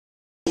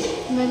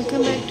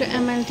Welcome back to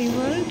MLT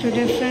World.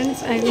 Today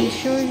friends, I will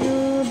show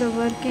you the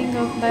working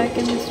of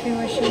biochemistry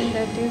machine,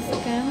 that is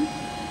Chem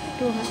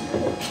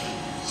 200.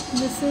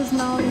 This is,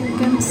 now you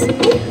can see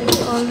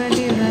it's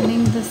already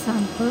running the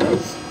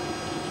samples.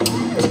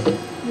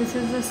 This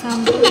is the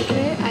sample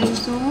tray,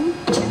 isome,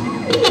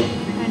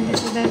 and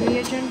this is the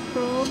reagent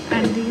probe,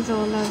 and these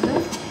all are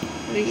the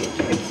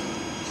reagents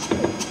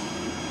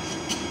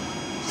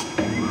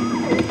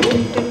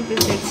until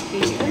this gets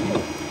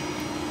cleared.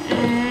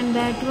 And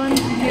that one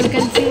you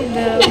can see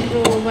the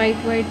white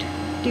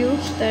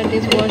tubes, that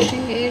is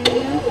washing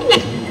area.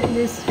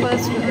 This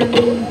first one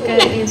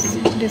is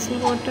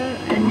distilled water,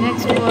 and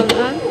next all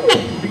are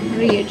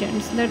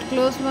reagents. That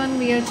closed one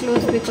we are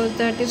closed because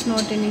that is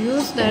not in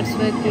use, that's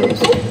why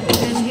closed.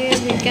 And here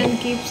we can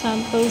keep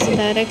samples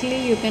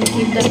directly. You can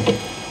keep the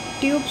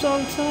tubes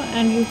also,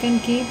 and you can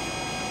keep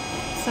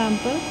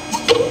sample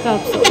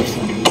cups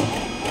also.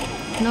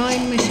 Now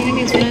in machine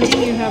is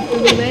running, you have to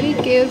be very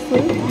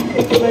careful,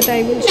 but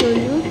I will show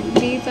you.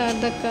 These are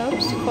the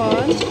cups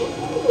for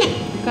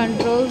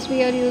controls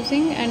we are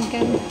using, and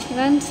can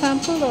run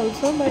samples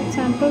also, but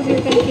samples you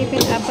can keep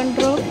in up and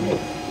drop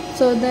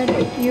so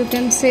that you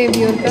can save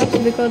your cups,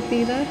 because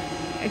these are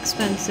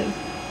expensive.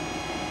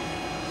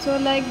 So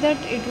like that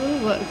it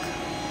will work.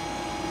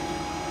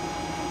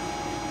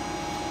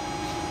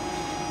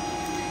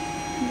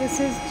 This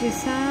is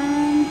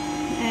GESAN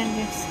and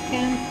it's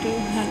Chem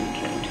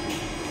 200.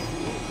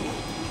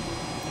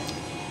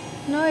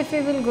 Now if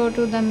we will go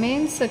to the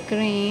main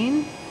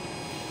screen,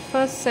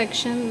 first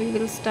section, we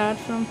will start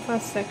from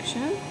first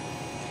section,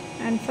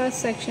 and first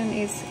section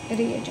is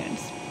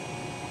reagents.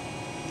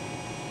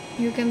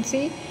 You can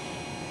see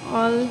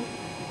all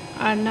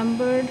are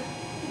numbered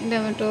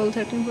 11, 12,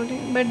 13,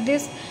 14, but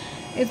this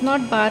is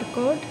not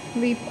barcode.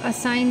 We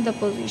assign the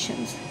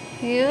positions.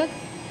 Here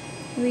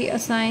we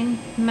assign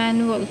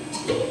manual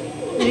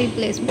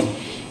replacement.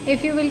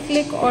 If you will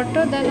click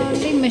auto, then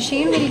only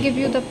machine will give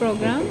you the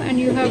program, and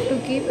you have to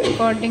keep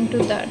according to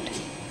that.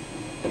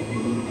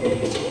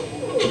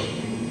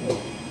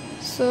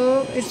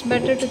 So it's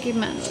better to keep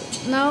manual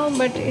now,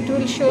 but it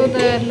will show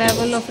the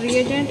level of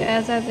reagent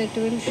as it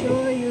will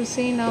show. You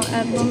see now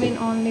albumin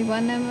only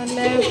 1 ml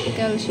left,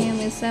 calcium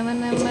is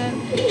 7 ml,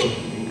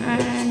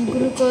 and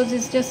glucose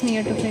is just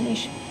near to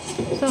finish.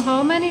 So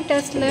how many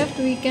tests left,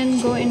 we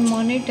can go in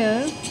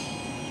monitor,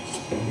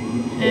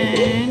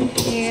 and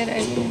here I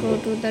will go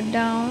to the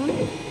down,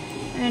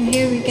 and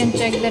here we can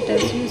check the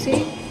test. You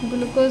see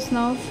glucose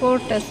now 4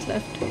 tests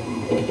left,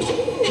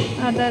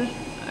 other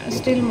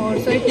still more,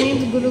 so it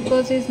means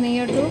glucose is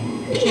near to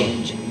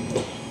change.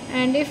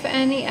 And if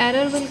any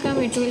error will come,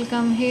 it will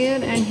come here,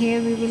 and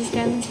here we will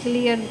can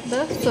clear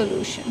the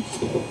solution.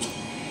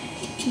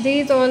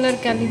 These all are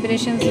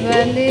calibrations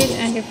valid,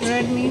 and if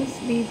red means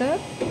these are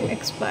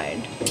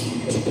expired.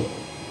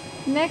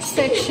 Next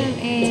section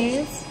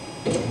is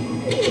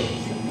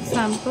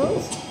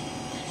samples.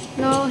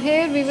 Now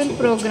here we will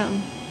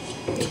program.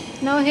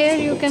 Now here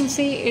you can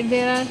see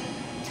there are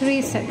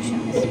 3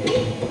 sections.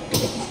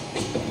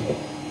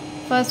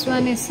 First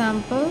one is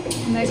sample,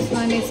 next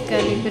one is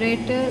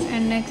calibrator,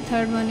 and next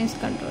third one is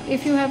control.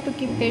 If you have to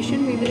keep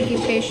patient, we will keep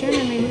patient,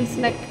 and we will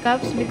select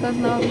cups, because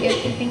now we are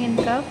keeping in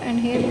cup,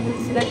 and here we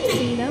will select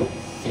serum,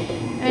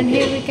 and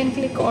here we can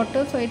click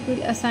auto, so it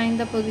will assign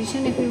the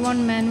position. If we want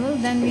manual,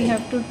 then we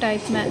have to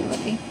type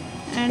manually.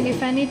 And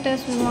if any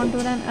test we want to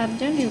run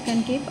urgent, you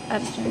can keep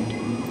urgent,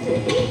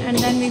 and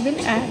then we will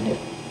add.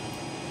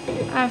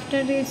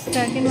 After this,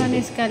 second one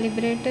is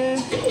calibrator.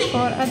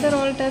 For other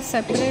all tests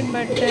separate,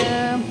 but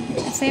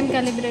same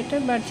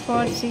calibrator, but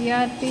for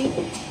CRP,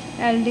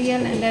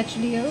 LDL and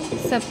HDL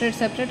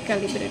separate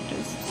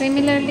calibrators.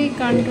 Similarly,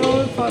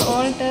 control, for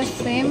all tests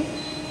same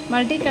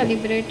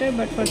multi-calibrator,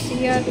 but for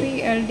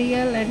CRP,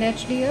 LDL and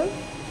HDL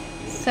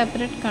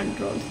separate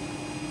controls.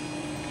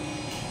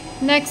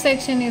 Next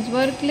section is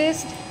work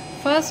list.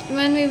 First,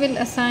 when we will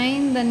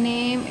assign the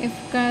name, if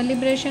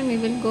calibration, we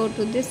will go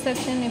to this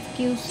section. If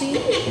QC,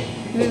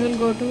 we will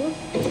go to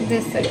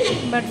this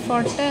section. But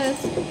for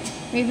test,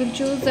 we will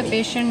choose the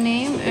patient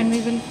name, and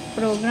we will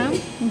program.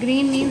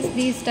 Green means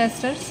these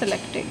tests are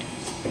selected.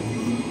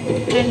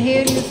 And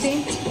here you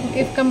see,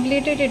 if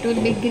completed, it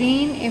will be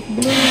green. If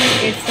blue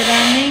means it's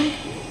running,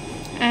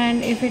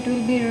 and if it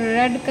will be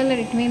red color,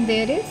 it means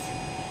there is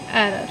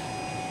error.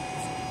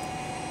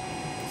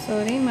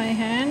 Sorry, my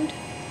hand.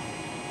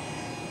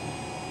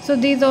 So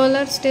these all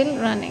are still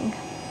running.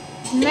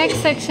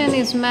 Next section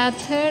is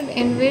method,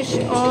 in which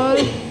all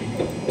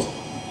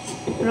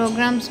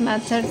programs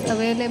methods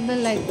available,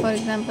 like for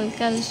example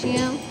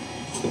calcium,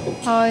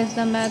 how is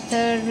the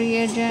method,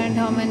 reagent,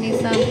 how many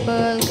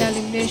sample,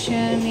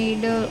 calibration,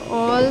 needle,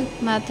 all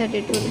method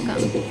it will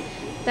come.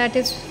 That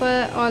is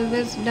for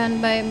always done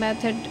by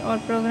method, or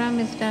program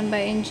is done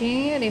by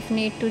engineer. If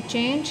need to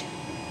change,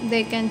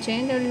 they can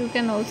change, or you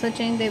can also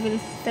change. They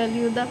will tell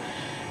you the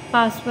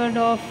password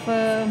of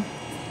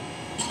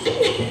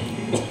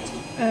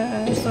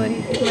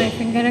sorry, my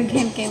finger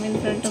again came in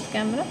front of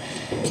camera.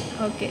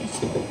 Okay,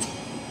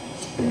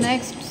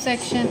 next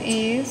section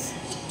is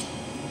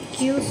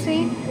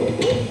QC.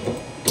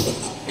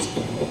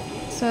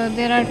 So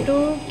there are 2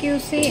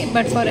 QC,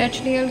 but for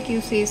HDL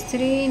QC is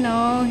 3.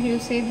 Now you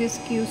see this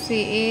QC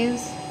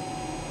is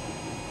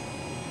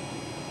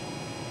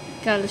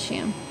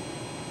calcium.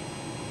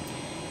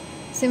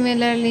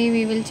 Similarly,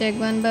 we will check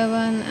one by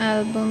one.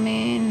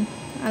 Albumin,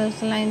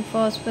 alkaline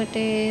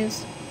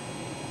phosphatase.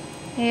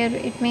 Here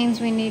it means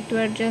we need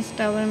to adjust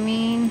our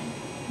mean.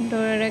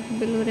 Direct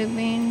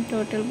bilirubin,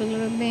 total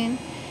bilirubin.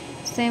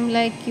 Same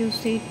like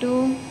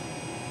QC2.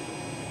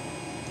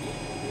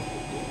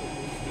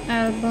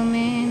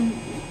 Albumin,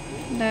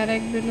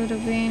 direct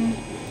bilirubin,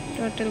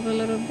 total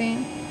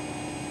bilirubin.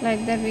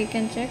 Like that we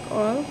can check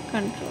all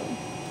control.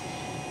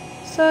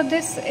 So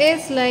this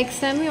is like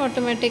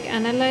semi-automatic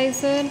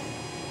analyzer.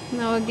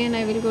 Now again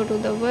I will go to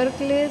the work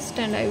list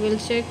and I will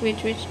check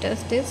which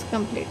test is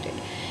completed.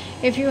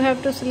 If you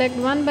have to select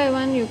one by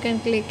one, you can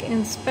click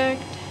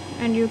inspect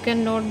and you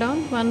can note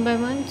down one by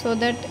one so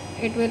that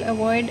it will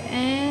avoid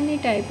any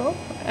type of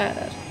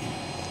error.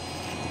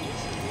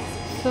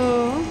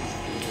 So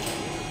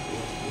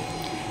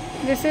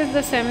this is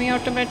the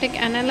semi-automatic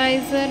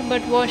analyzer,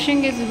 but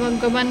washing is one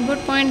good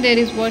point. There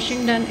is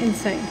washing done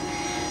inside.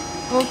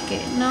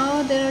 Okay,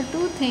 now there are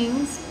 2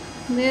 things.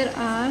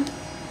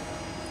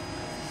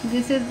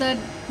 This is the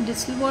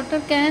distilled water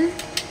can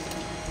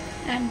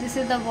and this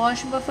is the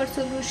wash buffer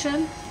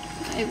solution.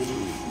 I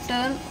will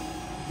turn.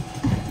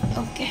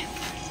 Okay,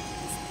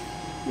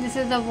 this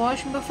is the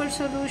wash buffer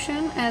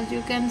solution. As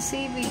you can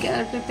see, we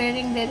are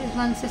preparing. There is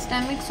one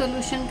systemic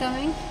solution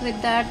coming. With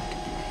that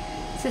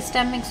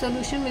systemic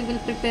solution we will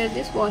prepare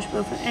this wash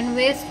buffer, and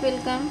waste will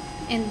come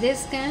in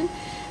this can.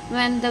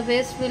 When the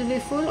waste will be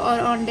full or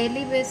on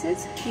daily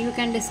basis, you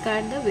can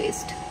discard the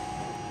waste.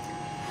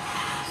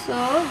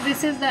 So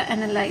this is the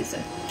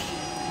analyzer.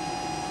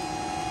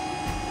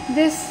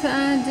 This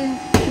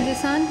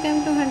GESAN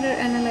Chem 200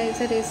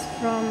 analyzer is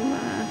from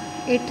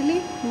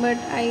Italy, but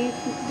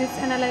this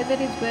analyzer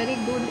is very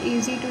good,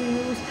 easy to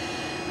use,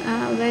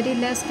 very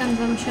less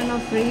consumption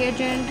of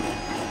reagent,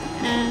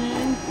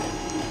 and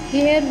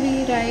here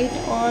we write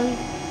all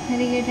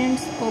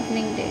reagents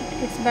opening date.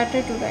 It's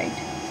better to write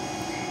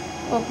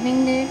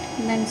opening date,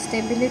 then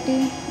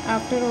stability,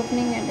 after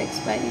opening, and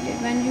expiry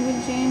date. When you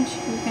will change,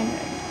 you can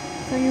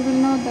write, so you will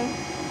know the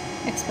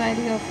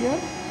expiry of your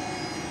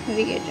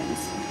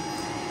reagents.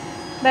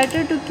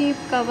 Better to keep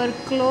cover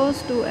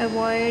close to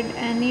avoid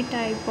any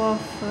type of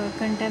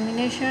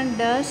contamination,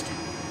 dust.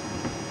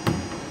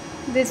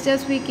 This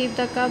just we keep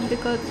the cup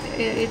because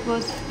it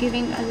was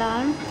giving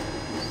alarm,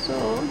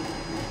 so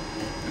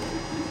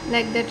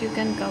like that you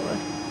can cover.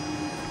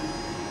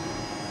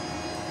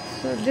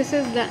 So this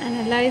is the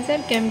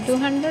analyzer Chem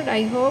 200.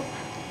 I hope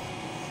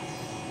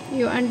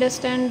you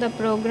understand the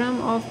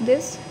program of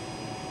this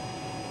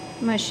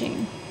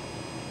machine.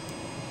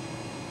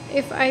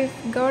 If I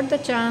got the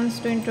chance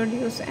to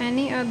introduce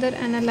any other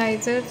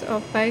analyzers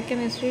of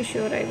biochemistry,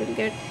 sure I will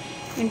get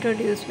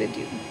introduced with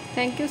you.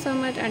 Thank you so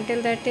much.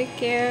 Until that, take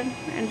care.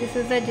 And this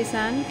is the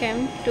GESAN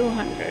Chem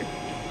 200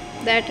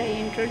 that I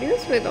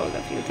introduced with all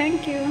of you.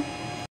 Thank you.